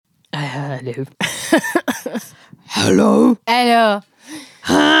Hello. Hello. Hello.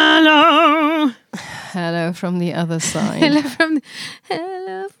 Hello. Hello from the other side. Hello from the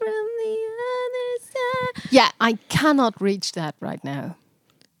other side. Yeah, I cannot reach that right now.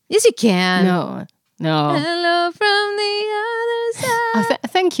 Yes, you can. No. Hello from the other side.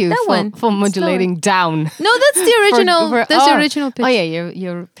 Thank you That one. for modulating down. No, that's the original. That's the original pitch. Oh yeah,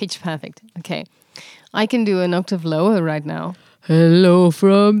 you're pitch perfect. Okay, I can do an octave lower right now. Hello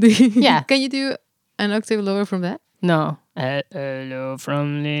from the. Yeah. Can you do an octave lower from that? No. Hello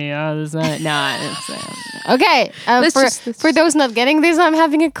from the other side. No. It's, okay. For those not getting this, I'm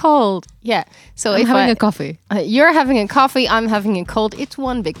having a cold. Yeah. So I'm having a coffee. You're having a coffee. I'm having a cold. It's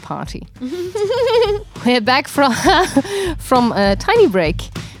one big party. We're back from a tiny break.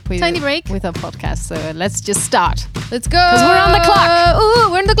 With our podcast. So let's just start. Let's go. Because we're on the clock.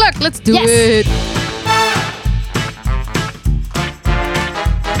 Ooh, we're on the clock. Let's do it.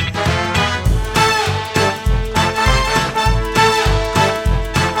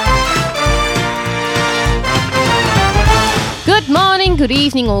 Good morning, good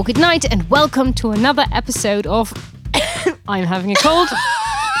evening, or good night, and welcome to another episode of I'm having a cold.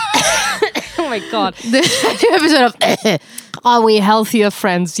 Oh my god. The episode of Are we healthier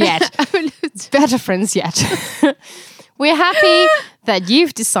friends yet? Better friends yet. We're happy that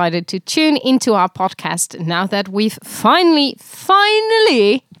you've decided to tune into our podcast now that we've finally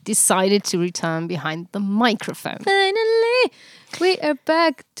decided to return behind the microphone. Finally, we are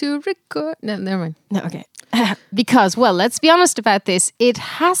back to record. No, never mind. No, okay. Because, well, let's be honest about this. It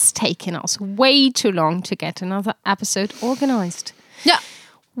has taken us way too long to get another episode organized. Yeah.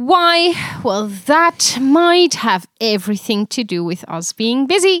 Why? Well, that might have everything to do with us being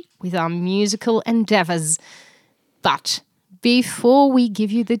busy with our musical endeavors. But before we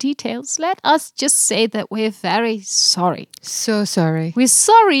give you the details, let us just say that we're very sorry. So sorry. We're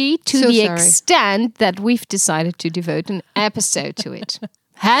sorry to the extent that we've decided to devote an episode to it.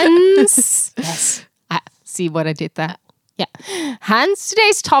 Hence, yes. See what I did there? Yeah. Hence,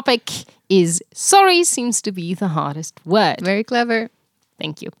 today's topic is sorry seems to be the hardest word. Very clever.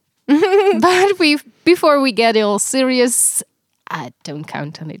 Thank you. But before we get all serious, I don't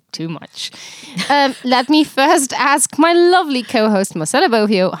count on it too much. Let me first ask my lovely co-host Marcela,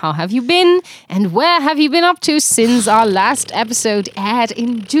 how have you been? And where have you been up to since our last episode aired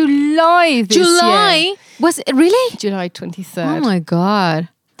in July this year? Was it really? July 23rd. Oh my God.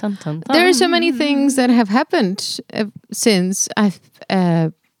 Dun, dun, dun. There are so many things that have happened since I've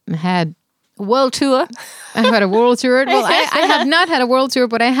had a world tour. I've had a world tour. Well, I have not had a world tour,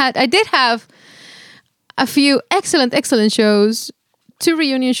 but I did have a few excellent shows, 2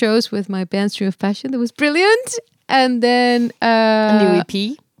 reunion shows with my band Stream of Passion. That was brilliant. And then a new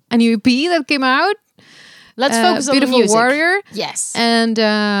EP that came out. Let's focus on the Beautiful music. Warrior. Yes. And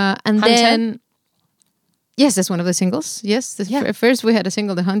then yes, that's one of the singles. Yes, first we had a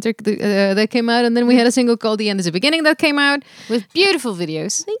single, The Hunter, that came out, and then we had a single called The End is the Beginning that came out. With beautiful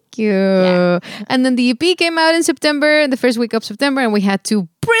videos. Thank you. Yeah. And then the EP came out in September, the first week of September, and we had 2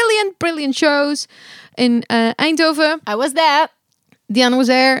 brilliant shows in Eindhoven. I was there. Dianne was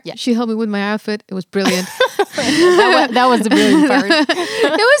there. Yeah. She helped me with my outfit. It was brilliant. that was the brilliant part. It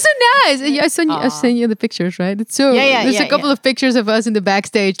was so nice. I sent you the pictures, right? It's so there's a couple of pictures of us in the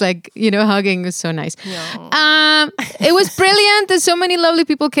backstage, like, hugging. It was so nice. Yeah. It was brilliant. There's so many lovely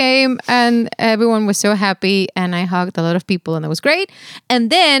people came, and everyone was so happy. And I hugged a lot of people, and that was great. And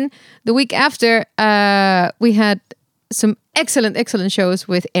then the week after, we had some excellent shows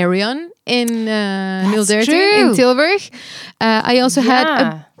with Arion in Nilderten in Tilburg. I also had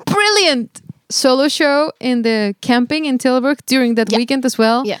a brilliant solo show in the camping in Tilburg during that weekend as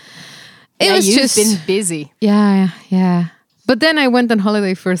well. Yeah. You've been busy. Yeah. But then I went on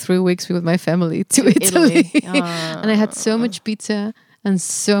holiday for 3 weeks with my family to Italy. And I had so much pizza and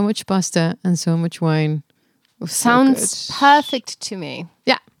so much pasta and so much wine. Sounds perfect to me.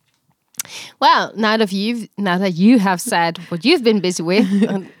 Yeah. Well, now that you have said what you've been busy with,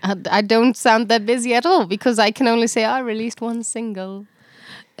 I don't sound that busy at all, because I can only say I released 1 single.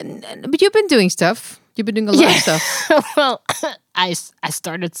 But you've been doing stuff. You've been doing a lot of stuff. Well, I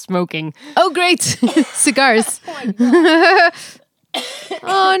started smoking. Oh, great. Cigars. Oh my God.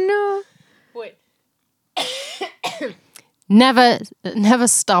 Oh, no. Wait. Never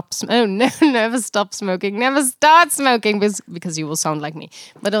stop never stop smoking. Never start smoking, because you will sound like me.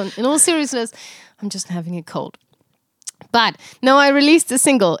 But in all seriousness, I'm just having a cold. But no, I released a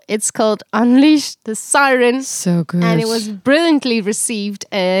single. It's called Unleash the Siren. So good. And it was brilliantly received.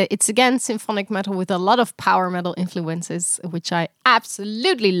 It's again symphonic metal with a lot of power metal influences, which I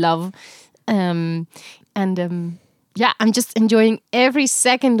absolutely love. I'm just enjoying every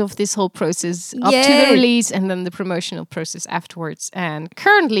second of this whole process up to the release and then the promotional process afterwards. And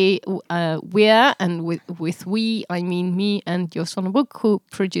currently, we're, and with we, I mean me and Joost van den Broek, who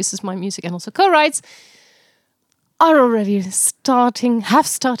produces my music and also co-writes, are already have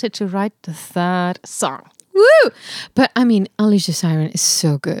started to write the third song. Woo! But I mean, Unleash the Siren is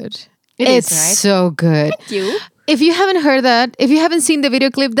so good. It's right? so good. Thank you. If you haven't heard that, if you haven't seen the video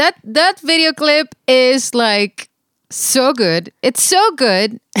clip, that video clip is like so good. It's so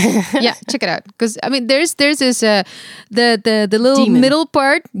good. Yeah, check it out. Because I mean, there's this the little demon. middle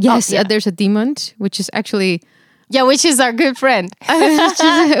part. Yes, yeah. there's a demon, which is actually which is our good friend.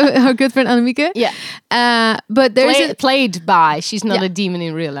 our good friend Annemieke. Yeah. But there's played by. She's not a demon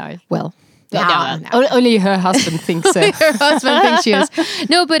in real life. well. No. Only her husband thinks so. Her husband thinks she is.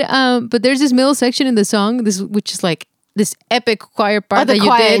 No, but there's this middle section in the song, which is like this epic choir part the that you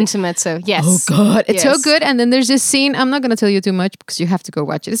choir did. intermezzo. Yes. Oh God, it's so Yes. good. And then there's this scene. I'm not going to tell you too much because you have to go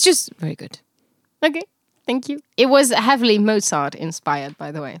watch it. It's just very good. Okay. Thank you. It was heavily Mozart inspired,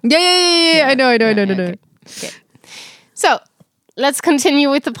 by the way. Yeah. I know. Okay. So let's continue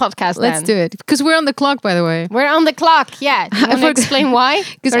with the podcast. Let's do it because we're on the clock, by the way. We're on the clock. Yeah. Do you want to explain why?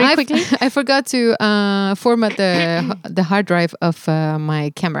 Very quickly. I forgot to format the hard drive of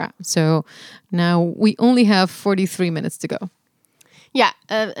my camera, so now we only have 43 minutes to go. Yeah,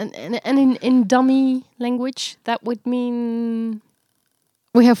 and in dummy language, that would mean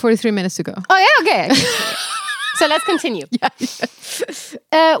we have 43 minutes to go. Oh yeah, okay. So let's continue.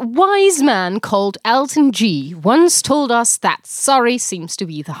 A wise man called Elton G once told us that sorry seems to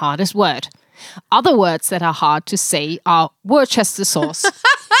be the hardest word. Other words that are hard to say are Worcester sauce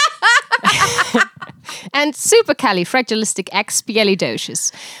and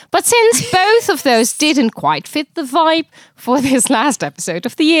supercalifragilisticexpialidocious. But since both of those didn't quite fit the vibe for this last episode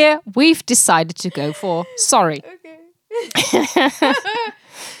of the year, we've decided to go for sorry. Okay.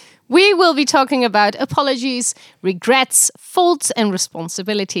 We will be talking about apologies, regrets, faults and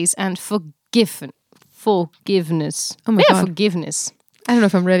responsibilities, and forgiveness. Oh my God. Forgiveness. I don't know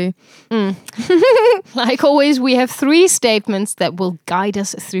if I'm ready. Like always, we have 3 statements that will guide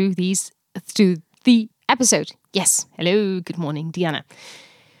us through the episode. Yes. Hello. Good morning, Diana.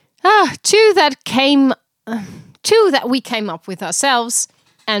 2 that we came up with ourselves,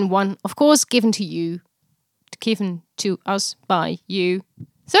 and 1, of course, given to us by you.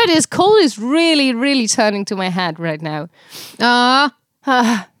 So this cold is really, really turning to my head right now.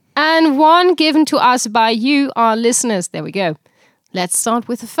 And 1 given to us by you, our listeners. There we go. Let's start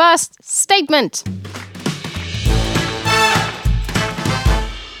with the first statement,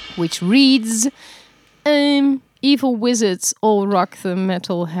 which reads, evil wizards all rock the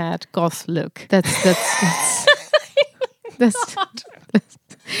metalhead goth look. That's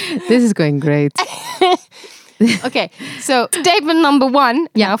this is going great. Okay, so statement number 1,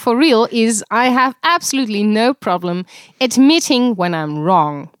 now for real, is I have absolutely no problem admitting when I'm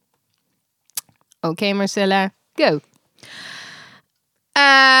wrong. Okay, Marcela, go.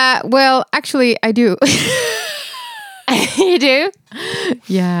 Well, actually, I do. You do?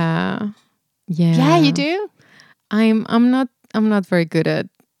 Yeah. Yeah, you do? I'm not very good at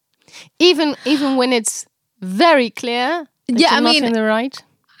even when it's very clear that you're not in the right.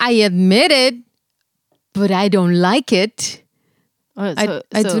 I admit it, but I don't like it. I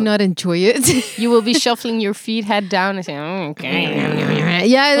do not enjoy it. You will be shuffling your feet head down and saying, okay.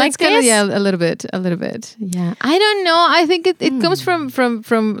 Yeah, Like that's kind of, this? a little bit. Yeah. I don't know. I think it comes from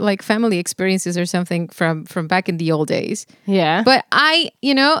like family experiences or something from back in the old days. Yeah. But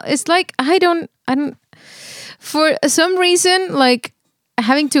it's like I don't for some reason, like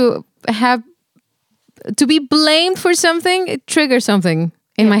having to be blamed for something, it triggers something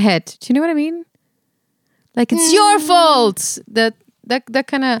in my head. Do you know what I mean? Like it's your fault. That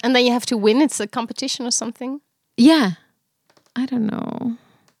kind of. And then you have to win. It's a competition or something. Yeah. I don't know.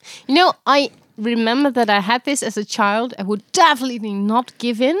 You know, I remember that I had this as a child. I would definitely not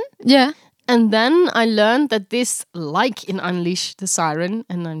give in. Yeah. And then I learned that this, like in Unleash the Siren,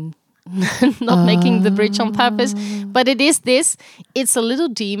 and I'm not making the bridge on purpose, but it is this. It's a little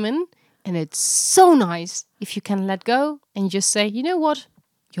demon, and it's so nice if you can let go and just say, you know what?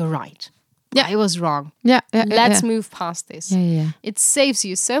 You're right. Yeah, I was wrong. Yeah. Let's move past this. Yeah. It saves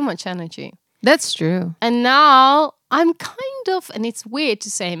you so much energy. That's true. And now I'm kind of, and it's weird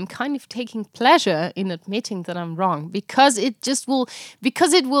to say, I'm kind of taking pleasure in admitting that I'm wrong because it will,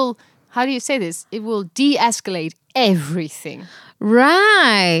 how do you say this? It will de-escalate everything.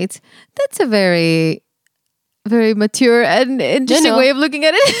 Right. That's a very, very mature and interesting way of looking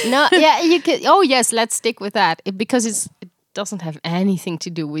at it. No, yeah, you could. Oh, yes, let's stick with that because it doesn't have anything to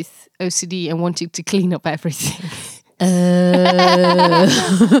do with OCD and wanting to clean up everything. I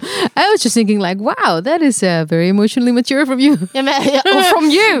was just thinking like, wow, that is very emotionally mature from you. From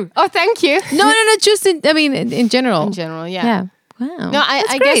you. Oh, thank you. No, just in general. In general, yeah. Yeah. Wow. No,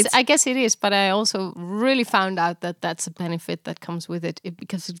 That's great. I guess it is, but I also really found out that that's a benefit that comes with it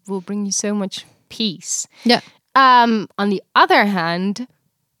because it will bring you so much peace. Yeah. On the other hand,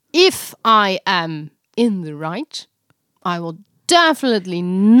 if I am in the right, I will definitely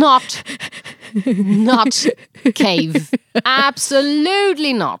not cave.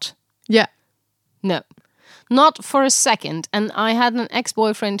 Absolutely not. Yeah. No, not for a second. And I had an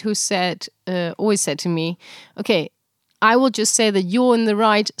ex-boyfriend who always said to me, okay, I will just say that you're in the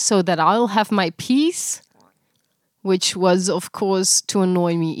right so that I'll have my peace, which was, of course, to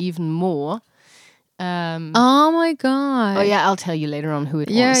annoy me even more. Oh my God. Oh, yeah, I'll tell you later on who it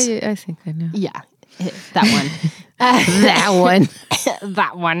was. Yeah, I think I know. Yeah, that one. That one.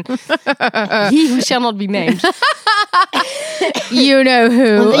 That one. He who shall not be named. You know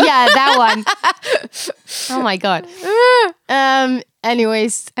who. Yeah, that one. Oh my God.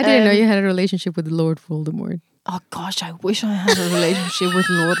 Anyways. I didn't know you had a relationship with Lord Voldemort. Oh gosh, I wish I had a relationship with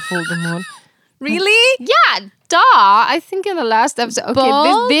Lord Voldemort. Really? Yeah, duh. I think in the last episode.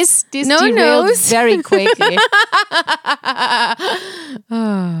 Okay, this no derailed nose. very quickly.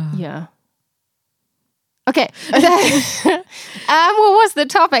 Yeah. Okay. What was the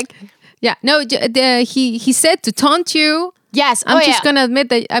topic? Yeah. No. He said to taunt you. Yes. I'm just gonna admit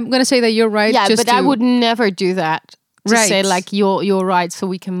that I'm gonna say that you're right. Yeah, just but I would never do that. To Right. say like you're right, so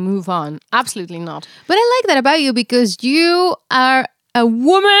we can move on. Absolutely not. But I like that about you because you are a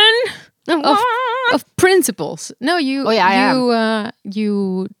woman of principles. No, you. Oh, yeah, I am.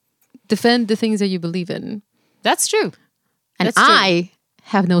 You defend the things that you believe in, That's true. and That's true. I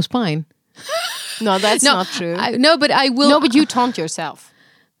have no spine. No, that's not true. But I will. No, but you taunt yourself.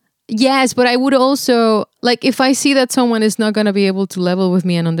 Yes, but I would also like if I see that someone is not gonna be able to level with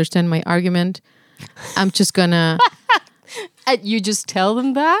me and understand my argument, I'm just gonna. And you just tell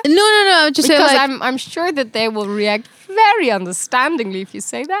them that? No. I'm just Because saying, like, I'm sure that they will react very understandingly if you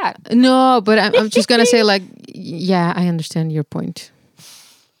say that. no, but I'm just gonna say like, yeah, I understand your point.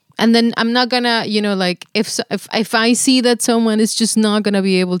 And then I'm not gonna, like if I see that someone is just not gonna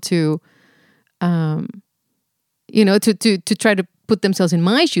be able to, to try to put themselves in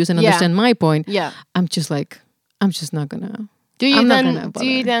my shoes and understand my point. Yeah. I'm just not gonna. Do you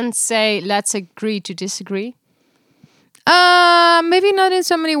bother. then say let's agree to disagree? Maybe not in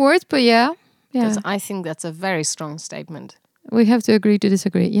so many words, but yeah. Because I think that's a very strong statement. We have to agree to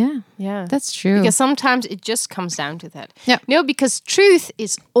disagree. Yeah. Yeah. That's true. Because sometimes it just comes down to that. Yeah. No, because truth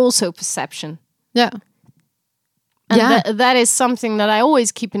is also perception. Yeah. And that is something that I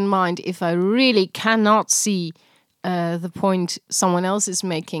always keep in mind if I really cannot see the point someone else is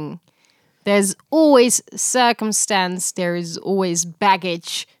making. There's always circumstance, there is always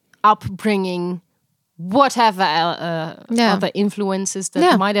baggage, upbringing, whatever other influences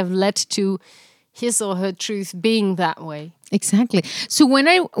that might have led to his or her truth being that way. Exactly. So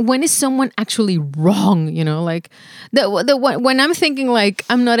when is someone actually wrong? Like when I'm thinking like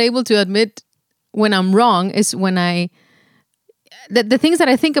I'm not able to admit when I'm wrong is when the things that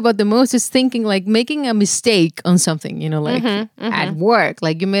I think about the most is thinking like making a mistake on something, like at work,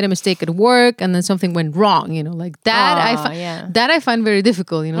 like you made a mistake at work and then something went wrong, like that. That I find very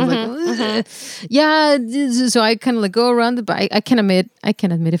difficult, like, so I kind of like go around it, but I can admit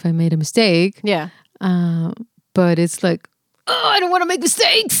if I made a mistake. Yeah. But it's like, I don't want to make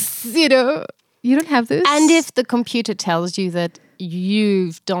mistakes, You don't have this. And if the computer tells you that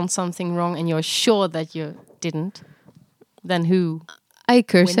you've done something wrong and you're sure that you didn't, then who? I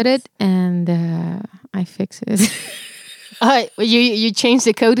curse at it and I fix it. You change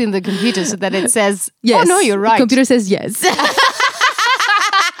the code in the computer so that it says, yes. Oh, no, you're right. The computer says yes.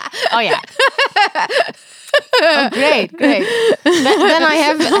 Oh, yeah. Oh, great. Then I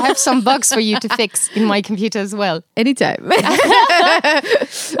have some bugs for you to fix in my computer as well. Anytime.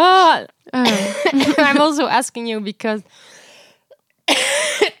 I'm also asking you because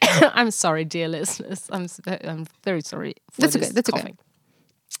I'm sorry, dear listeners. I'm very sorry for That's this okay. That's coughing.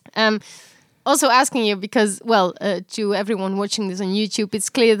 Okay. Also asking you because, to everyone watching this on YouTube, it's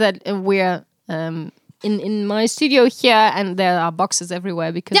clear that we're in my studio here, and there are boxes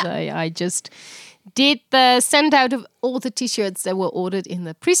everywhere because I just did the send out of all the t-shirts that were ordered in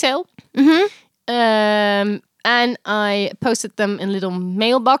the pre-sale. And I posted them in little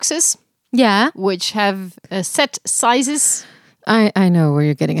mailboxes. Yeah. Which have set sizes. I know where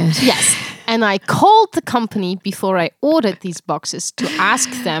you're getting at. Yes. And I called the company before I ordered these boxes to ask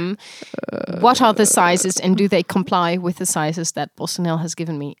them what are the sizes and do they comply with the sizes that PostNL has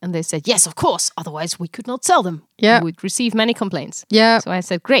given me. And they said, yes, of course. Otherwise, we could not sell them. Yeah. We would receive many complaints. Yeah. So I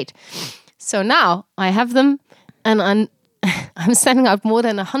said, great. So now I have them and I'm sending out more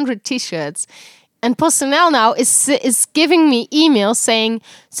than 100 T-shirts. And PostNL now is giving me emails saying,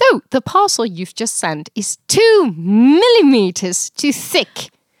 so the parcel you've just sent is 2 millimeters too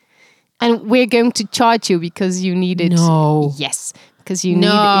thick. And we're going to charge you because you needed... No. Yes, because you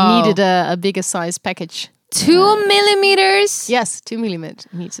needed a bigger size package. 2 millimeters? Yes, 2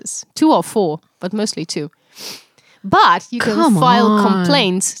 millimeters. 2 or 4, but mostly 2. But you can Come file on.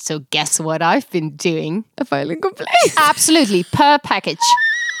 complaints. So guess what I've been doing? A filing complaint. Absolutely, per package.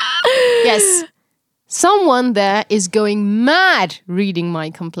 Yes. Someone there is going mad reading my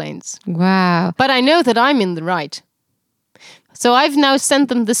complaints. Wow. But I know that I'm in the right. So I've now sent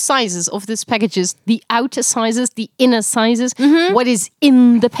them the sizes of these packages, the outer sizes, the inner sizes, what is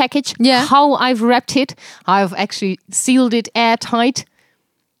in the package, how I've wrapped it, how I've actually sealed it airtight.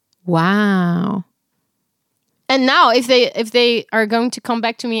 Wow. And now if they are going to come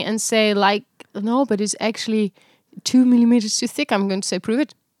back to me and say like, no, but it's actually 2 millimeters too thick, I'm going to say, prove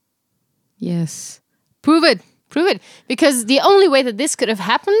it. Yes. Prove it. Prove it. Because the only way that this could have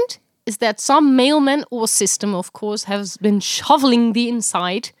happened is that some mailman or system, of course, has been shoveling the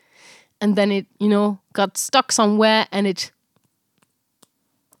inside and then it, got stuck somewhere and it,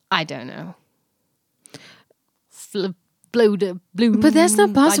 I don't know, blew. But that's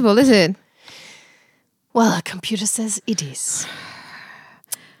not possible, is it? Well, a computer says it is.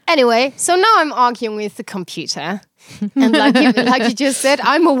 Anyway, so now I'm arguing with the computer. And like you just said,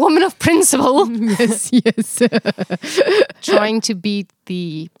 I'm a woman of principle. Yes. Trying to beat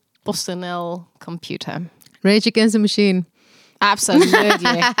the PostNL computer. Rage Against the Machine. Absolutely.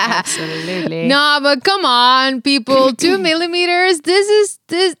 Absolutely. No, but come on, people. 2 millimeters. This.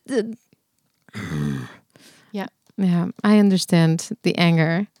 Yeah. Yeah, I understand the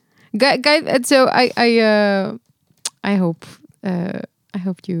anger. Guys, so I hope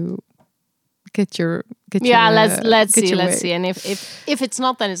you get your let's see. way. And if it's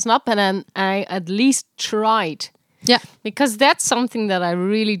not, then it's not. But then I at least tried. Yeah, because that's something that I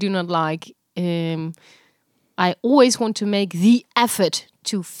really do not like. I always want to make the effort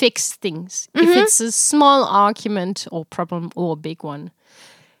to fix things. If it's a small argument or problem or a big one,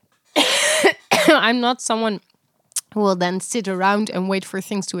 I'm not someone who will then sit around and wait for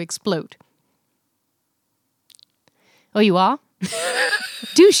things to explode. Oh, you are?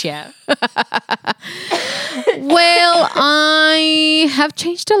 Do share. Well, I have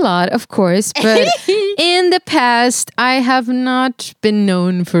changed a lot, of course, but in the past, I have not been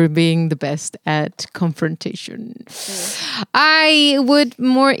known for being the best at confrontation. I would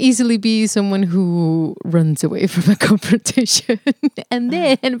more easily be someone who runs away from a confrontation and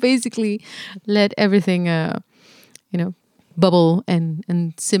then basically let everything, bubble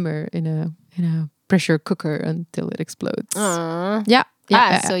and simmer in a pressure cooker until it explodes. Yeah.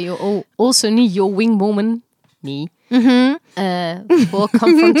 So you also need your wing woman, me, for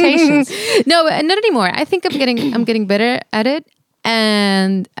confrontations. No, not anymore. I think I'm getting better at it,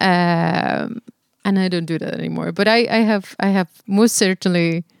 and I don't do that anymore. But I have most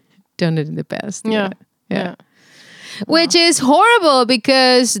certainly done it in the past. Yeah. Which is horrible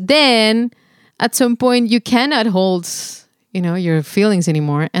because then at some point you cannot hold your feelings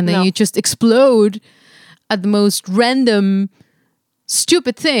anymore, and then you just explode at the most random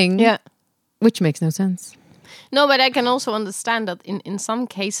stupid thing, which makes no sense. No, but I can also understand that in some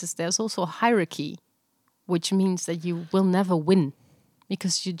cases there's also a hierarchy, which means that you will never win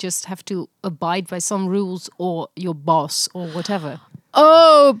because you just have to abide by some rules or your boss or whatever.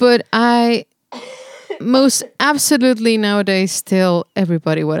 Oh, but I most absolutely nowadays tell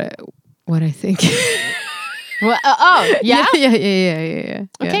everybody what I think. Well, yeah? Yeah.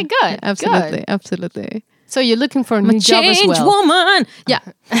 Okay, good. Absolutely. So you're looking for a new job as well. Change woman. Yeah.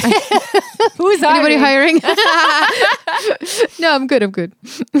 Who's anybody hiring? No, I'm good.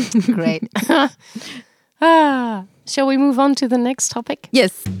 Great. Shall we move on to the next topic?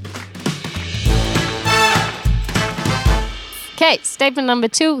 Yes. Okay, statement number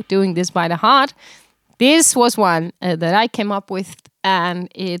 2, doing this by the heart. This was one that I came up with, and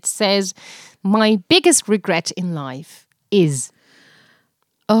it says, my biggest regret in life is...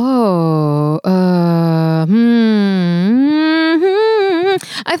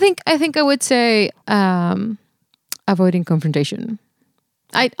 I think I would say avoiding confrontation.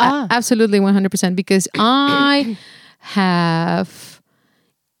 I absolutely 100% because I have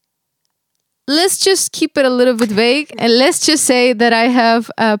let's just keep it a little bit vague, and let's just say that I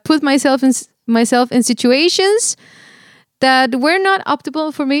have put myself in situations that were not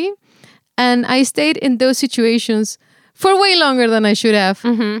optimal for me, and I stayed in those situations for way longer than I should have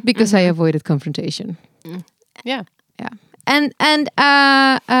because I avoided confrontation. Yeah. Yeah, and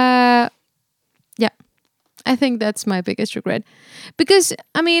yeah, I think that's my biggest regret. Because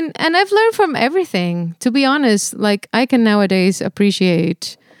I mean, and I've learned from everything. To be honest, like I can nowadays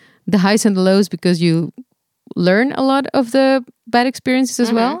appreciate the highs and the lows because you learn a lot of the bad experiences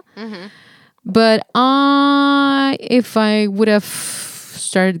as well. But if I would have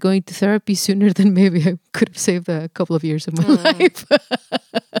started going to therapy sooner, then maybe I could have saved a couple of years of my life.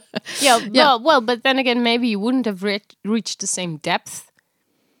 Yeah. Well, but then again, maybe you wouldn't have reached the same depth,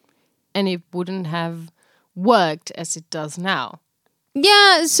 and it wouldn't have worked as it does now.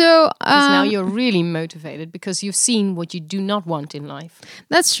 Yeah, so Because now you're really motivated because you've seen what you do not want in life.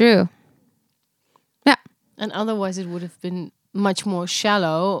 that's true. Yeah. And otherwise it would have been much more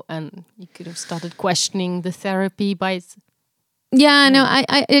shallow, and you could have started questioning the therapy by Yeah, no,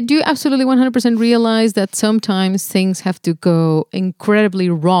 I do absolutely 100% realize that sometimes things have to go incredibly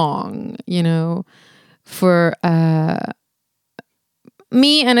wrong, for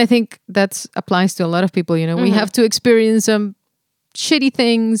me. And I think that applies to a lot of people, we have to experience some shitty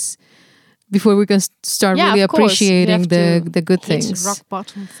things before we can start really of course. appreciating You have the good hit things. rock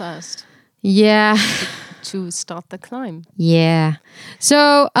bottom first Yeah. to start the climb. Yeah.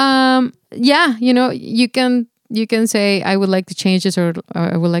 So, you can say, I would like to change this or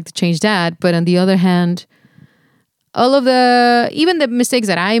I would like to change that. But on the other hand, even the mistakes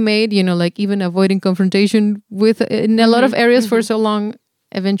that I made, like even avoiding confrontation in a lot of areas for so long,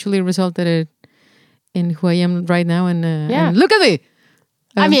 eventually resulted in who I am right now. And look at me.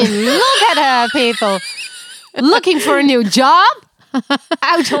 I mean, look at her, people. Looking for a new job.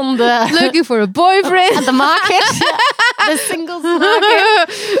 Out on the... Looking for a boyfriend. At the market. The singles market.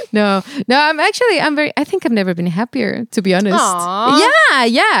 No, I think I've never been happier, to be honest. Aww.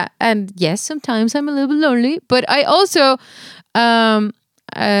 Yeah. And yes, sometimes I'm a little bit lonely, but I also, I've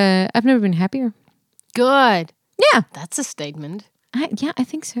never been happier. Good. Yeah. That's a statement. I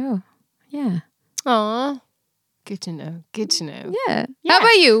think so. Yeah. Aw. Good to know. Yeah. How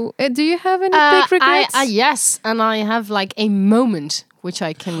about you? Do you have any big regrets? Yes, and I have like a moment which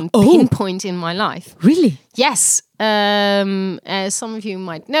I can pinpoint in my life. Really? Yes. As some of you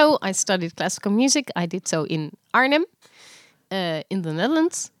might know, I studied classical music. I did so in Arnhem, in the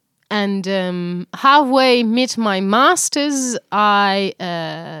Netherlands. And halfway mid my masters, I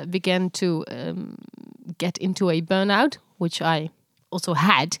began to get into a burnout, which I also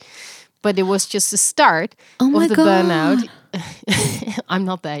had. But it was just the start of the burnout. I'm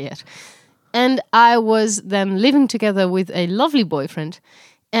not there yet. And I was then living together with a lovely boyfriend.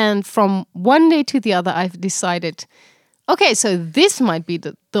 And from one day to the other, I've decided, okay, so this might be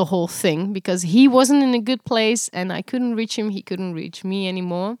the whole thing, because he wasn't in a good place and I couldn't reach him. He couldn't reach me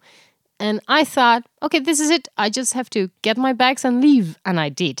anymore. And I thought, okay, this is it. I just have to get my bags and leave. And I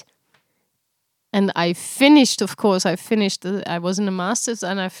did. And I finished, of course, I was in a master's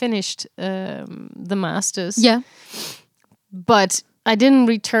and I finished the master's. Yeah. But I didn't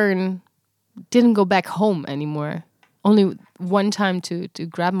go back home anymore. Only one time to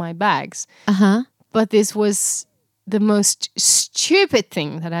grab my bags. Uh-huh. But this was the most stupid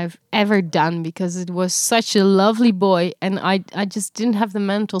thing that I've ever done, because it was such a lovely boy and I just didn't have the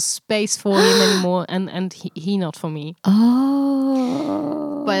mental space for him anymore, and he not for me.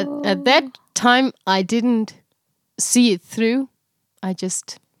 Oh. But at that time I didn't see it through. I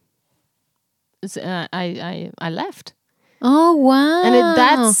just I left. Oh wow. And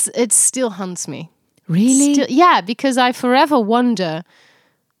it still haunts me. Really? Yeah, because I forever wonder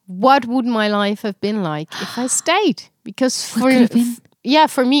what would my life have been like if I stayed. Because for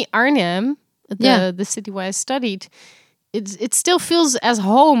me, Arnhem, the city where I studied, it still feels as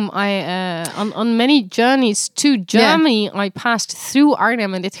home. On many journeys to Germany, I passed through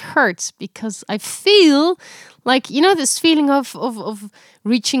Arnhem, and it hurts because I feel like, this feeling of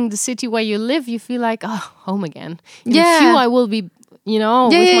reaching the city where you live. You feel like, home again. In a few, I will be,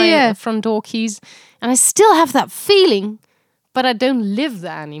 with my front door keys, and I still have that feeling, but I don't live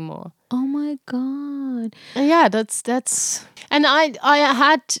there anymore. Oh my God. Yeah, that's. And I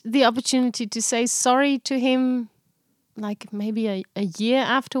had the opportunity to say sorry to him, like maybe a year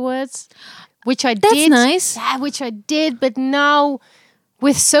afterwards, which I did. That's nice. Yeah, which I did. But now,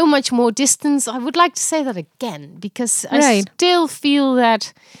 with so much more distance, I would like to say that again, because I still feel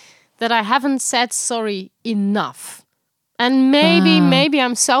that I haven't said sorry enough. And maybe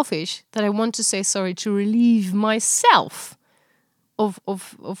I'm selfish that I want to say sorry to relieve myself of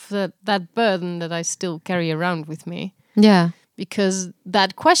that burden that I still carry around with me. Yeah. Because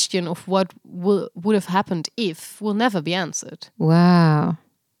that question of what would have happened if will never be answered. Wow.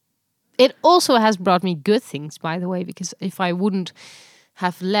 It also has brought me good things, by the way, because if I wouldn't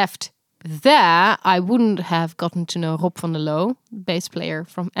have left there, I wouldn't have gotten to know Rob van der Loo, bass player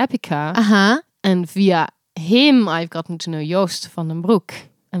from Epica. Uh-huh. And via him, I've gotten to know Joost van den Broek.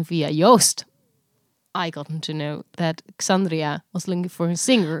 And via Joost, I gotten to know that Xandria was looking for a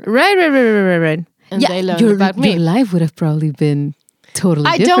singer. Right. And they learned about me. Your life would have probably been totally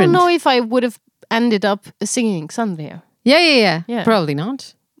I different. don't know if I would have ended up singing Xandria. Yeah. Probably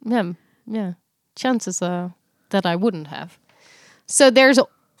not. Yeah. Chances are that I wouldn't have. So there's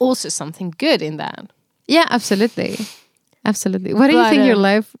also something good in that. Yeah, absolutely. What do you think your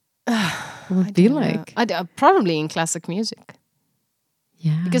life would be like? Probably in classic music.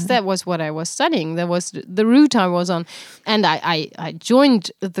 Yeah. Because that was what I was studying. That was the route I was on. And I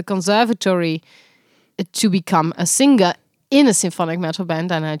joined the conservatory to become a singer in a symphonic metal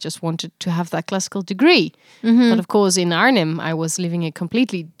band, and I just wanted to have that classical degree. But of course, in Arnhem, I was living a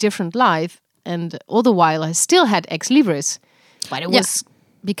completely different life, and all the while I still had Ex Libris, but it was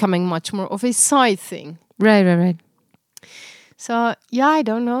becoming much more of a side thing. Right. So, yeah, I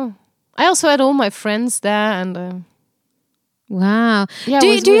don't know. I also had all my friends there, and wow. Yeah, do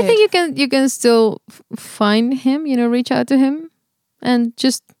it was you think you can still find him? Reach out to him and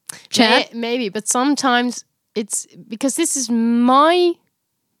just chat? Maybe, but sometimes it's because this is my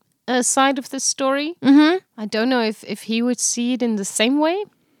side of the story. I don't know if he would see it in the same way.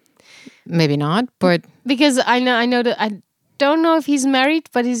 Maybe not, but because I know that I don't know if he's married,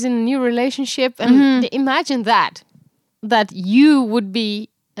 but he's in a new relationship, and imagine that you would be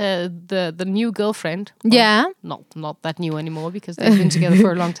the new girlfriend. Yeah, not that new anymore because they've been together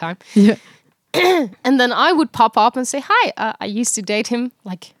for a long time. Yeah, and then I would pop up and say, "Hi, I used to date him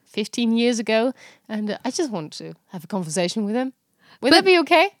like 15 years ago, and I just want to have a conversation with him. Would that be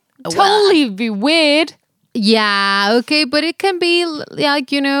okay?" Totally be weird. Yeah, okay, but it can be like,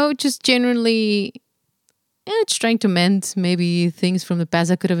 just generally, it's trying to mend maybe things from the past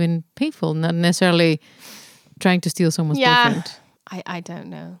that could have been painful, not necessarily trying to steal someone's boyfriend. I don't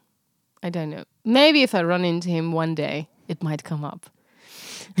know. Maybe if I run into him one day, it might come up.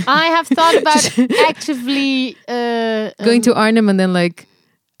 I have thought about actively going to Arnhem and then like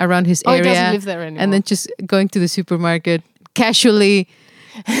around his area. He doesn't live there anymore. And then just going to the supermarket casually,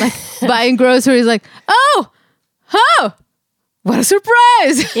 like buying groceries, like, oh, what a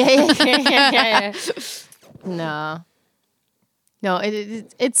surprise! Yeah. No.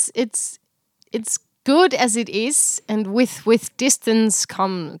 It's good as it is, and with distance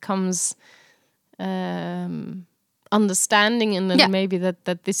comes understanding, and then maybe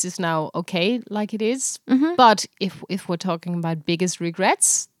that this is now okay like it is. But if we're talking about biggest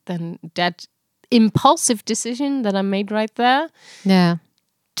regrets, then that impulsive decision that I made right there,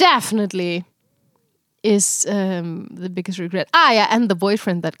 definitely is the biggest regret. And the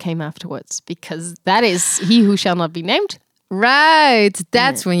boyfriend that came afterwards, because that is he who shall not be named. Right,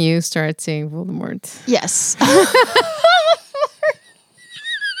 that's when you start seeing Voldemort. Yes.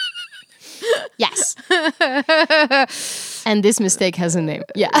 Yes. And this mistake has a name.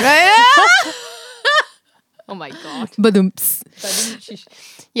 Yeah. Oh my god. Badumps.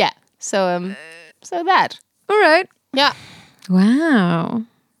 Yeah. So that. All right. Yeah. Wow.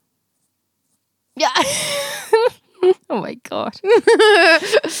 Yeah. Oh my god.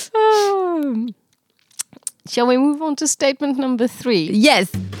 Shall we move on to statement number 3? Yes.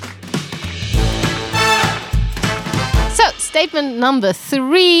 So, statement number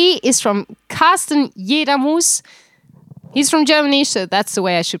 3 is from Carsten Jedermus. He's from Germany, so that's the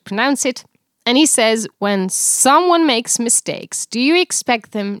way I should pronounce it. And he says, when someone makes mistakes, do you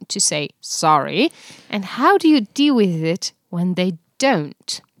expect them to say sorry? And how do you deal with it when they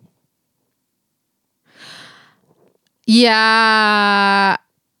don't? Yeah,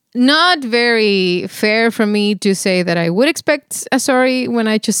 not very fair for me to say that I would expect a sorry when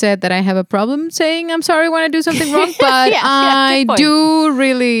I just said that I have a problem saying I'm sorry when I do something wrong. But I do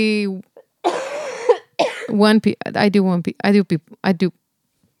really want people.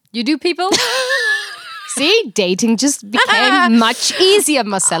 You do people? See, dating just became much easier.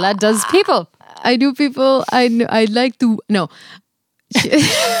 Marcela does people. I do people. I like to no.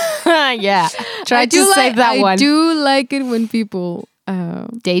 Yeah, try to save that one. I do like it when people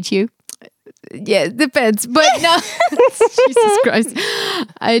date you. Yeah, it depends. But no, Jesus Christ,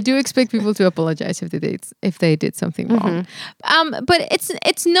 I do expect people to apologize if they did something wrong. But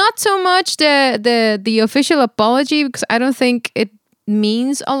it's not so much the official apology, because I don't think it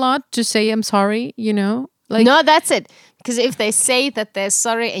means a lot to say I'm sorry. Like, no, that's it. Because if they say that they're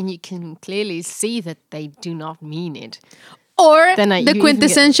sorry and you can clearly see that they do not mean it, Or then the you even get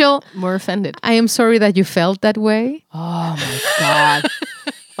quintessential, more offended. I am sorry that you felt that way. Oh my God.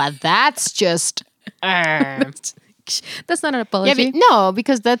 But that's just... That's not an apology. no,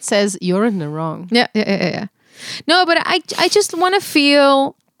 because that says you're in the wrong. Yeah. No, but I just want to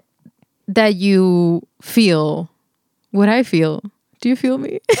feel that you feel what I feel. Do you feel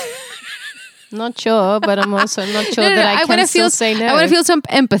me? Not sure, but I'm also not sure No, that I can wanna still feel, say no. I want to feel some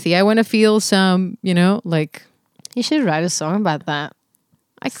empathy. I want to feel some, like... You should write a song about that.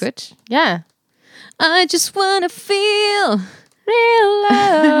 I could. Yeah. I just want to feel Real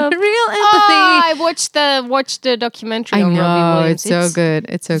love. real empathy. Oh, I watched the documentary I on know, Robbie Williams. it's so good.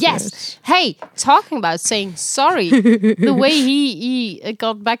 It's so Yes. good. Hey, talking about saying sorry, the way he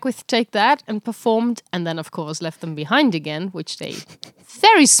got back with Take That and performed, and then of course left them behind again, which they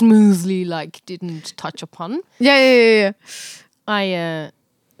very smoothly didn't touch upon. Yeah. That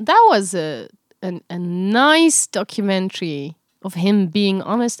was a nice documentary of him being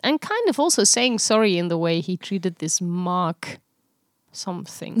honest and kind of also saying sorry in the way he treated this Mark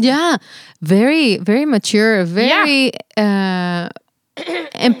something. Yeah, very, very mature, very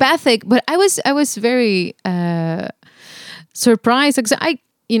empathic. But I was very surprised because I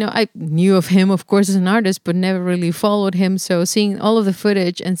knew of him, of course, as an artist, but never really followed him. So seeing all of the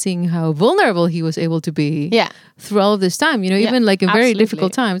footage and seeing how vulnerable he was able to be through all of this time, even in very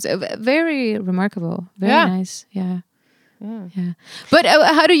difficult times, very remarkable, very nice. Yeah. But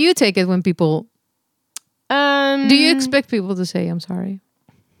how do you take it when people... do you expect people to say, I'm sorry?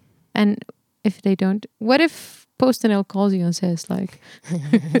 And if they don't, what if PostNL calls you and says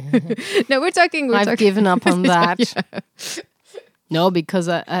no, we're talking. I've given up on that. No, because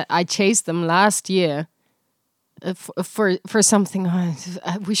I chased them last year for something.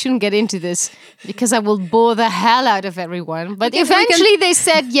 We shouldn't get into this because I will bore the hell out of everyone. But eventually they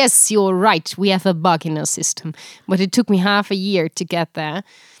said, yes, you're right. We have a bug in our system. But it took me half a year to get there.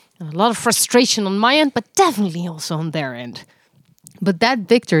 A lot of frustration on my end, but definitely also on their end. But that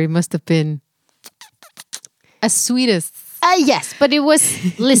victory must have been as sweet as... Yes, but it was...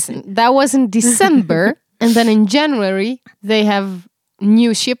 Listen, that was in December. And then in January, they have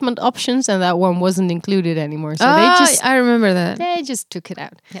new shipment options. And that one wasn't included anymore. So I remember that. They just took it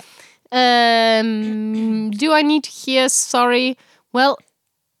out. Yeah. Do I need to hear sorry? Well...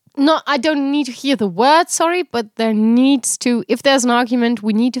 No, I don't need to hear the word sorry, but there needs to, if there's an argument,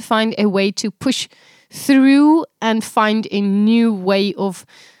 we need to find a way to push through and find a new way of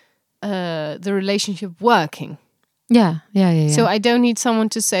the relationship working. Yeah. So I don't need someone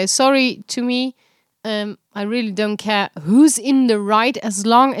to say sorry to me. I really don't care who's in the right as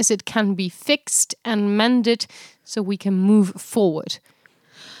long as it can be fixed and mended so we can move forward.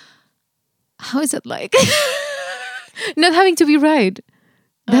 How is it like? Not having to be right.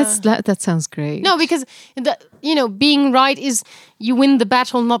 That sounds great. No, because being right is you win the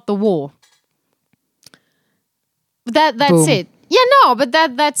battle, not the war. That's Boom. it. Yeah, no, but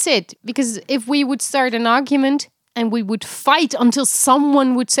that's it. Because if we would start an argument and we would fight until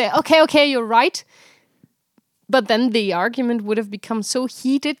someone would say, okay, you're right. But then the argument would have become so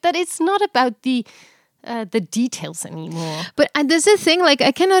heated that it's not about the details anymore. But there's a thing,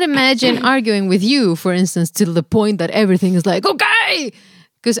 I cannot imagine arguing with you, for instance, till the point that everything is okay.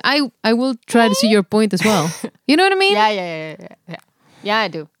 Because I will try to see your point as well. You know what I mean? Yeah. Yeah, I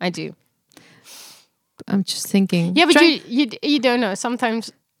do. I'm just thinking. Yeah, but you don't know.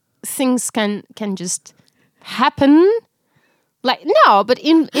 Sometimes things can just happen. But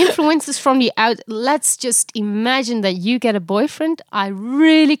influences from the out. Let's just imagine that you get a boyfriend I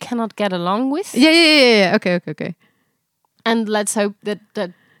really cannot get along with. Yeah. Okay. And let's hope that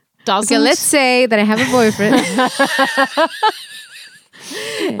doesn't. Okay, let's say that I have a boyfriend.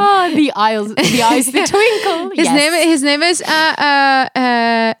 The eyes, the twinkle. His name is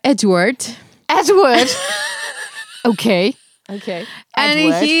Edward. Edward. Okay. And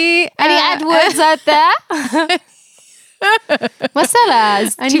Edward. he any Edwards out there? Marcela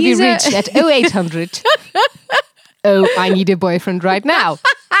is to be reached at 0800. Oh, I need a boyfriend right now.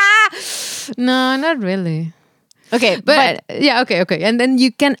 No, not really. Okay, but yeah, okay. And then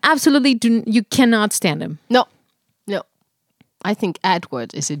you can absolutely you cannot stand him. No. I think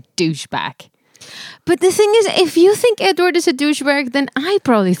Edward is a douchebag. But the thing is, if you think Edward is a douchebag, then I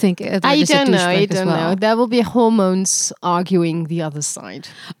probably think Edward is a douchebag as well. I don't know. There will be hormones arguing the other side.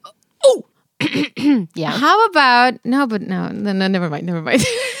 Oh! Yeah. How about... No, never mind.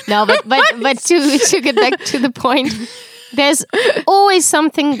 No, but to get back to the point, there's always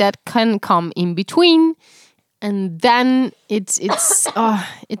something that can come in between. And then it's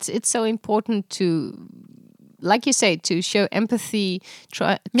so important to like you say, to show empathy,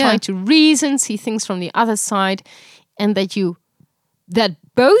 try to reason, see things from the other side, and that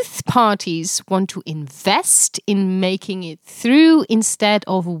both parties want to invest in making it through instead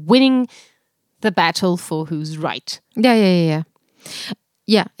of winning the battle for who's right. Yeah.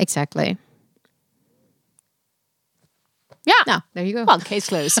 Yeah, exactly. Yeah. No, there you go. Well, case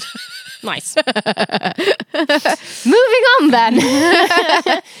closed. Nice. Moving on then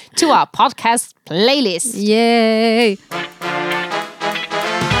to our podcast playlist. Yay.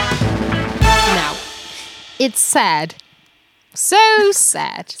 Now, it's sad. So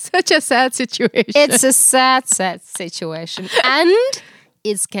sad. Such a sad situation. It's a sad situation. And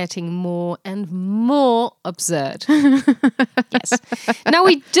it's getting more and more absurd. Yes. Now,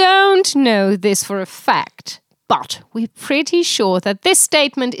 we don't know this for a fact, but we're pretty sure that this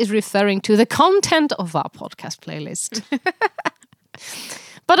statement is referring to the content of our podcast playlist.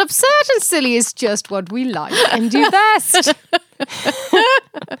 But absurd and silly is just what we like and do best.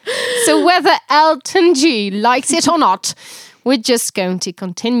 So whether Elton G likes it or not, we're just going to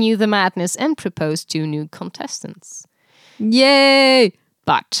continue the madness and propose 2 new contestants. Yay!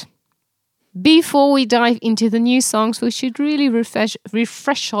 But before we dive into the new songs, we should really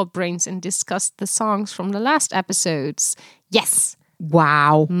refresh our brains and discuss the songs from the last episodes. Yes.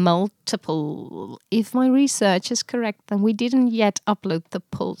 Wow. Multiple. If my research is correct, then we didn't yet upload the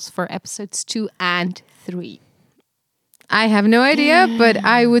polls for episodes 2 and 3. I have no idea, but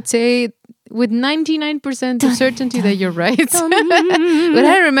I would say with 99% of certainty that you're right. But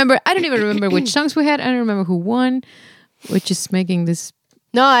I don't even remember which songs we had. I don't remember who won, which is making this.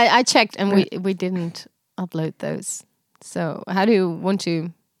 No, I checked and we didn't upload those. So how do you want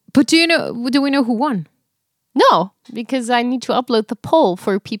to? But do we know who won? No, because I need to upload the poll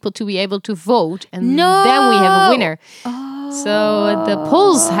for people to be able to vote, and then we have a winner. Oh. So the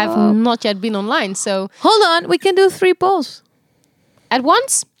polls have not yet been online. So hold on, we can do 3 polls at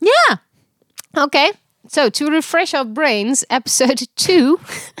once. Yeah. Okay. So to refresh our brains, episode 2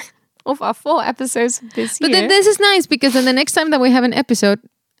 of our 4 episodes this year. But then this is nice because then the next time that we have an episode,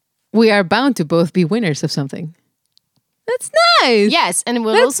 we are bound to both be winners of something. That's nice. Yes, and it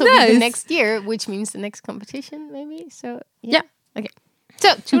will also be the next year, which means the next competition, maybe. So yeah. Okay.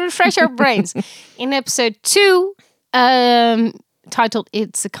 So to refresh our brains, in episode 2, titled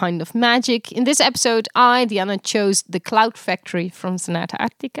 "It's a Kind of Magic," in this episode, Dianne, chose the Cloud Factory from Sonata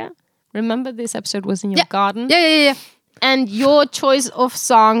Arctica. Remember, this episode was in your garden. Yeah. And your choice of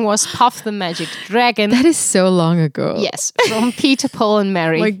song was Puff the Magic Dragon. That is so long ago. Yes, from Peter, Paul, and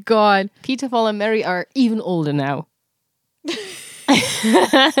Mary. My God. Peter, Paul, and Mary are even older now.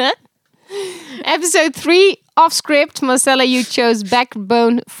 Episode 3, off script. Marcela, you chose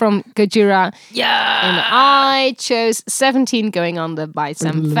Backbone from Gojira. Yeah. And I chose 17 Going Under by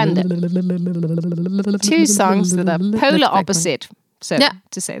Sam Fender. 2 songs that are polar opposite, so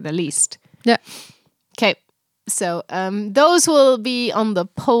to say the least. Yeah. Okay. So those will be on the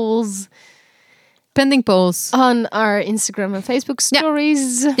polls. Pending polls. On our Instagram and Facebook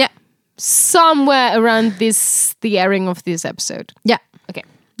stories. Yeah. Somewhere around the airing of this episode. Yeah. Okay.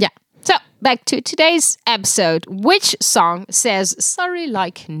 Yeah. So back to today's episode. Which song says sorry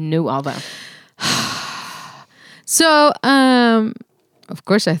like no other? So, of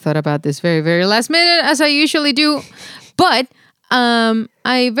course I thought about this very, very last minute, as I usually do. But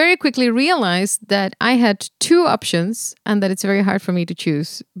I very quickly realized that I had 2 options and that it's very hard for me to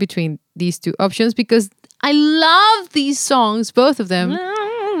choose between these 2 options because I love these songs, both of them.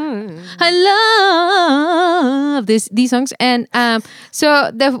 I love these songs, and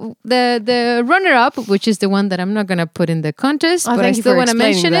so the runner-up, which is the one that I'm not gonna put in the contest, but I still want to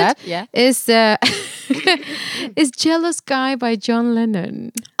mention it, is is "Jealous Guy" by John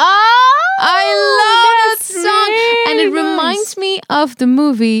Lennon. Oh, I love that song, really and it reminds me of the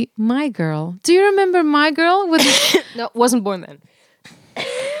movie My Girl. Do you remember My Girl? With no, wasn't born then.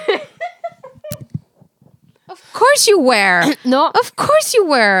 Of course you were. No. Of course you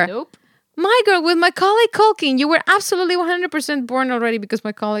were. Nope. My Girl with Macaulay Culkin. You were absolutely 100% born already because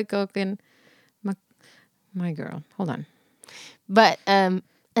Macaulay Culkin. My Girl. Hold on. But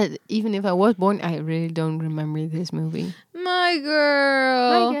even if I was born, I really don't remember this movie. My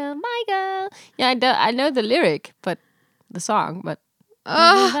Girl. My girl, my girl. Yeah, I know the lyric, but the song, but.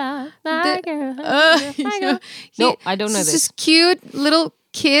 My girl. No, I don't know this. This is cute little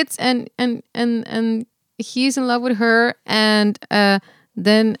kids and he's in love with her, and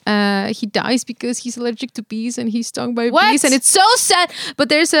then he dies because he's allergic to bees and he's stung by bees, and it's so sad. But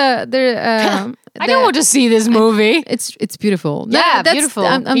there's I don't want to see this movie. It's beautiful. Yeah, beautiful.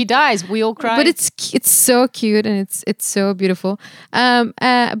 He dies. We all cry. But it's so cute and it's so beautiful. But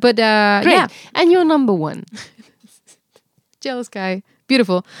great. yeah. And your number one. Jealous guy.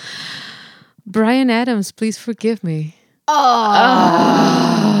 Beautiful. Brian Adams, please forgive me.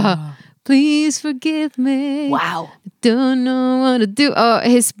 Please forgive me. Wow. I don't know what to do. Oh,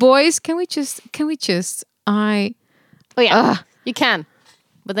 his voice. Can we just? Oh yeah, you can.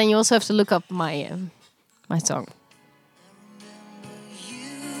 But then you also have to look up my my song.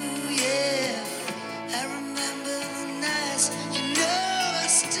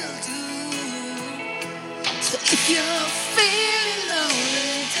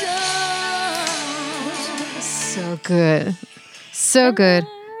 So good. So good.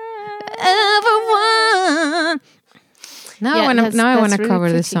 Everyone. Now I want to really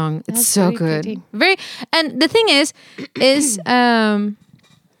cover this pretty. song. It's That's so very good. pretty. Very. And the thing is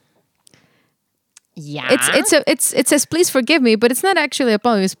Yeah. it says please forgive me, but it's not actually a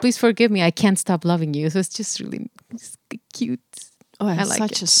apology. It's please forgive me. I can't stop loving you. So it's just really cute. Oh, I I'm like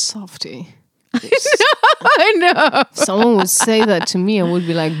such it. a softie. I know. If someone would say that to me, I would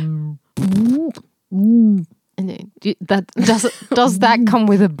be like, and then, that does that come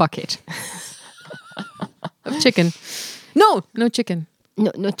with a bucket? Of chicken. No chicken.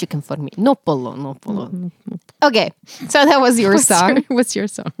 No chicken for me. No polo. Okay, so that was your song. What's your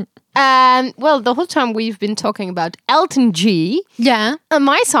song? Well, the whole time we've been talking about Elton G. Yeah. And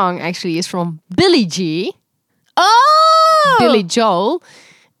my song actually is from Billy G. Oh! Billy Joel.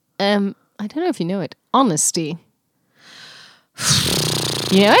 I don't know if you know it. Honesty.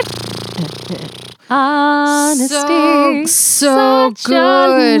 You know it? Honesty. So such a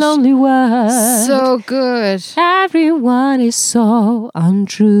good. lonely word. So good. Everyone is so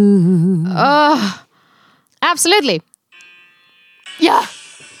untrue. Oh, Absolutely. Yeah.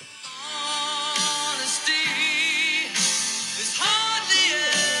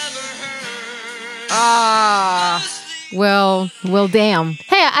 well, damn.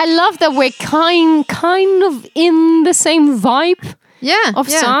 Hey, I love that we're kind of in the same vibe Yeah. of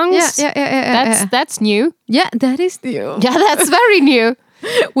songs. Yeah. That's new. Yeah, that is new. Yeah, that's very new.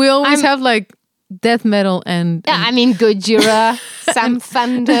 We always have like death metal and Yeah, I mean Gojira, Sam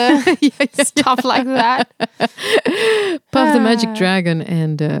Fender, stuff like that. Puff the Magic Dragon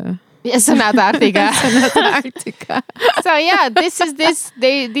and Yes, Antarctica. Antarctica. So yeah,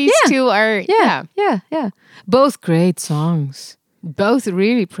 these two are Yeah. Both great songs. both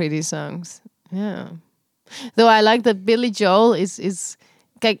really pretty songs. Yeah. Though I like that Billy Joel is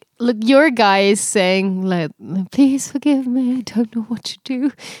like, look, your guy is saying like, please forgive me, I don't know what to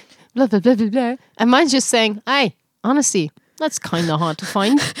do. Blah blah blah blah blah. And mine's just saying, hey, honesty, that's kind of hard to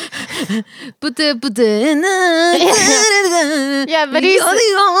find. But Yeah, but you're he's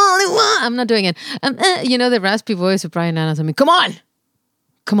the only one. I'm not doing it. You know the raspy voice of Brian Adams. I mean, come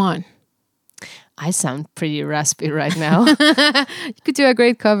on. I sound pretty raspy right now. You could do a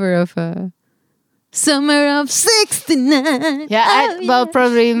great cover of Summer of '69. Yeah, well,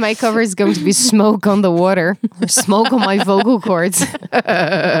 probably my cover is going to be Smoke on the Water or Smoke on my vocal cords.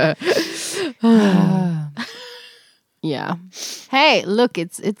 Yeah. Hey, look,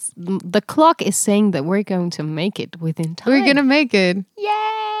 it's the clock is saying that we're going to make it within time. We're gonna make it.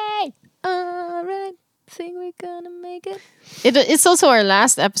 Yay! All right, think we're gonna make it. It's also our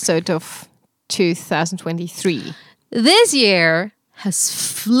last episode of 2023. This year has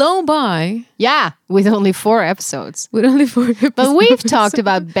flown by Yeah, with only 4 episodes. with only 4 episodes. But we've talked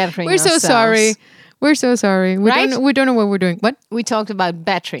about bettering We're so ourselves. sorry. We're so sorry. Right? We don't know what we're doing. What? We talked about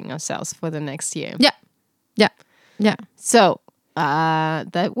bettering ourselves for the next year. Yeah. So,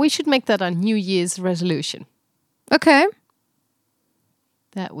 that we should make that a New Year's resolution. Okay.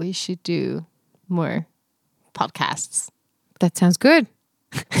 That we should do more podcasts. That sounds good.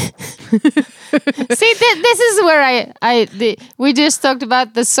 See, this is where we just talked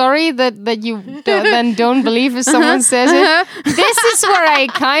about the sorry that you then don't believe if someone says it. This is where I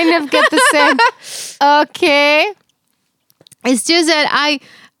kind of get the same. Okay. It's just that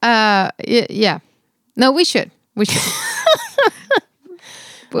yeah. No, we should.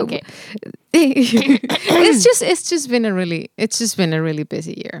 Okay. It's just been a really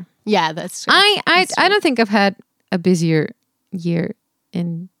busy year. Yeah, that's true. I don't think I've had a busier year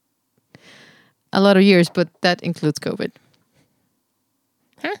in a lot of years, but that includes COVID.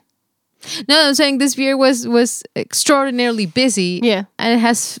 Huh? No, I'm saying this year was extraordinarily busy. Yeah.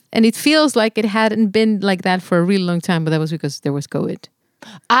 And it feels like it hadn't been like that for a really long time, but that was because there was COVID.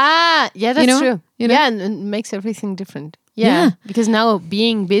 Yeah, that's true. You know? Yeah, and it makes everything different. Yeah, because now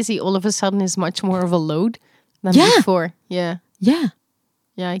being busy all of a sudden is much more of a load than before. Yeah, Yeah.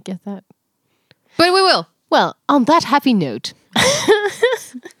 I get that. But we will. Well, on that happy note,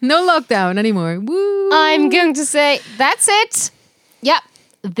 No lockdown anymore. Woo. I'm going to say that's it. Yeah,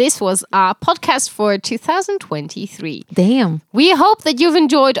 this was our podcast for 2023. Damn. We hope that you've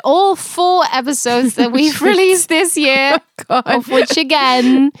enjoyed all 4 episodes that we've released this year, of which,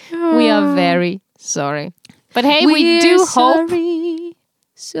 again, we are very sorry. But hey, we do hope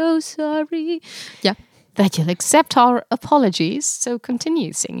so sorry. Yeah. that you'll accept our apologies. So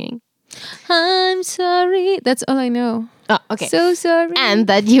continue singing. I'm sorry. That's all I know. Oh, okay. So sorry. And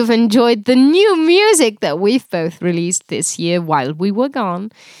that you've enjoyed the new music that we've both released this year while we were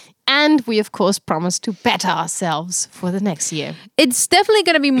gone. And we, of course, promise to better ourselves for the next year. It's definitely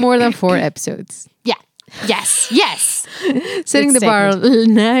going to be more than 4 episodes. Yeah. Yes. Yes. Setting the bar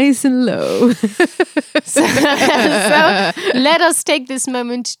nice and low. So let us take this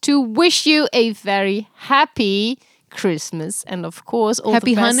moment to wish you a very happy Christmas. And, of course, all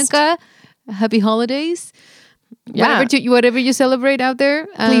Happy the best. Hanukkah. Happy holidays. Yeah. Whatever you celebrate out there.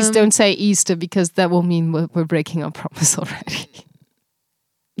 Please don't say Easter, because that will mean we're breaking our promise already.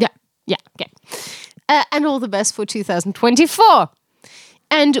 Yeah, okay. And all the best for 2024.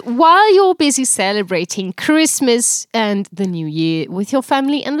 And while you're busy celebrating Christmas and the New Year with your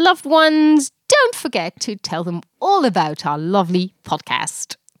family and loved ones, don't forget to tell them all about our lovely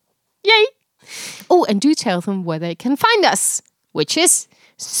podcast. Yay! Oh, and do tell them where they can find us, which is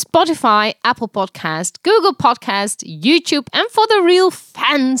Spotify, Apple Podcast, Google Podcast, YouTube, and for the real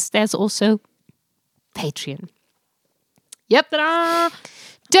fans, there's also Patreon. Yep. Ta-da!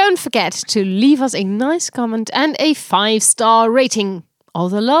 Don't forget to leave us a nice comment and a 5-star rating. All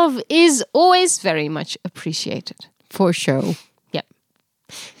the love is always very much appreciated. For sure. Yep.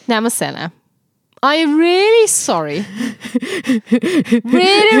 Now, Marcela, I'm really sorry.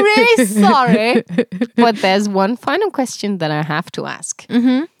 really sorry. But there's one final question that I have to ask.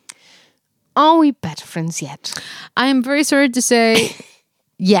 Mm-hmm. Are we better friends yet? I am very sorry to say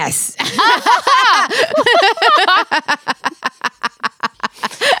yes.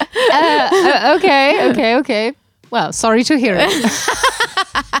 Okay. Well, sorry to hear it.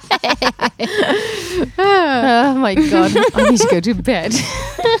 Oh my God, I need to go to bed.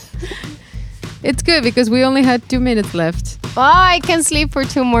 It's good because we only had 2 minutes left. Oh, I can sleep for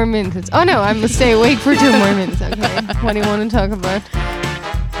 2 more minutes. Oh no, I must stay awake for 2 more minutes. Okay, what do you want to talk about?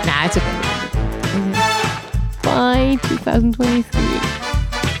 Nah, it's okay. Bye, 2023.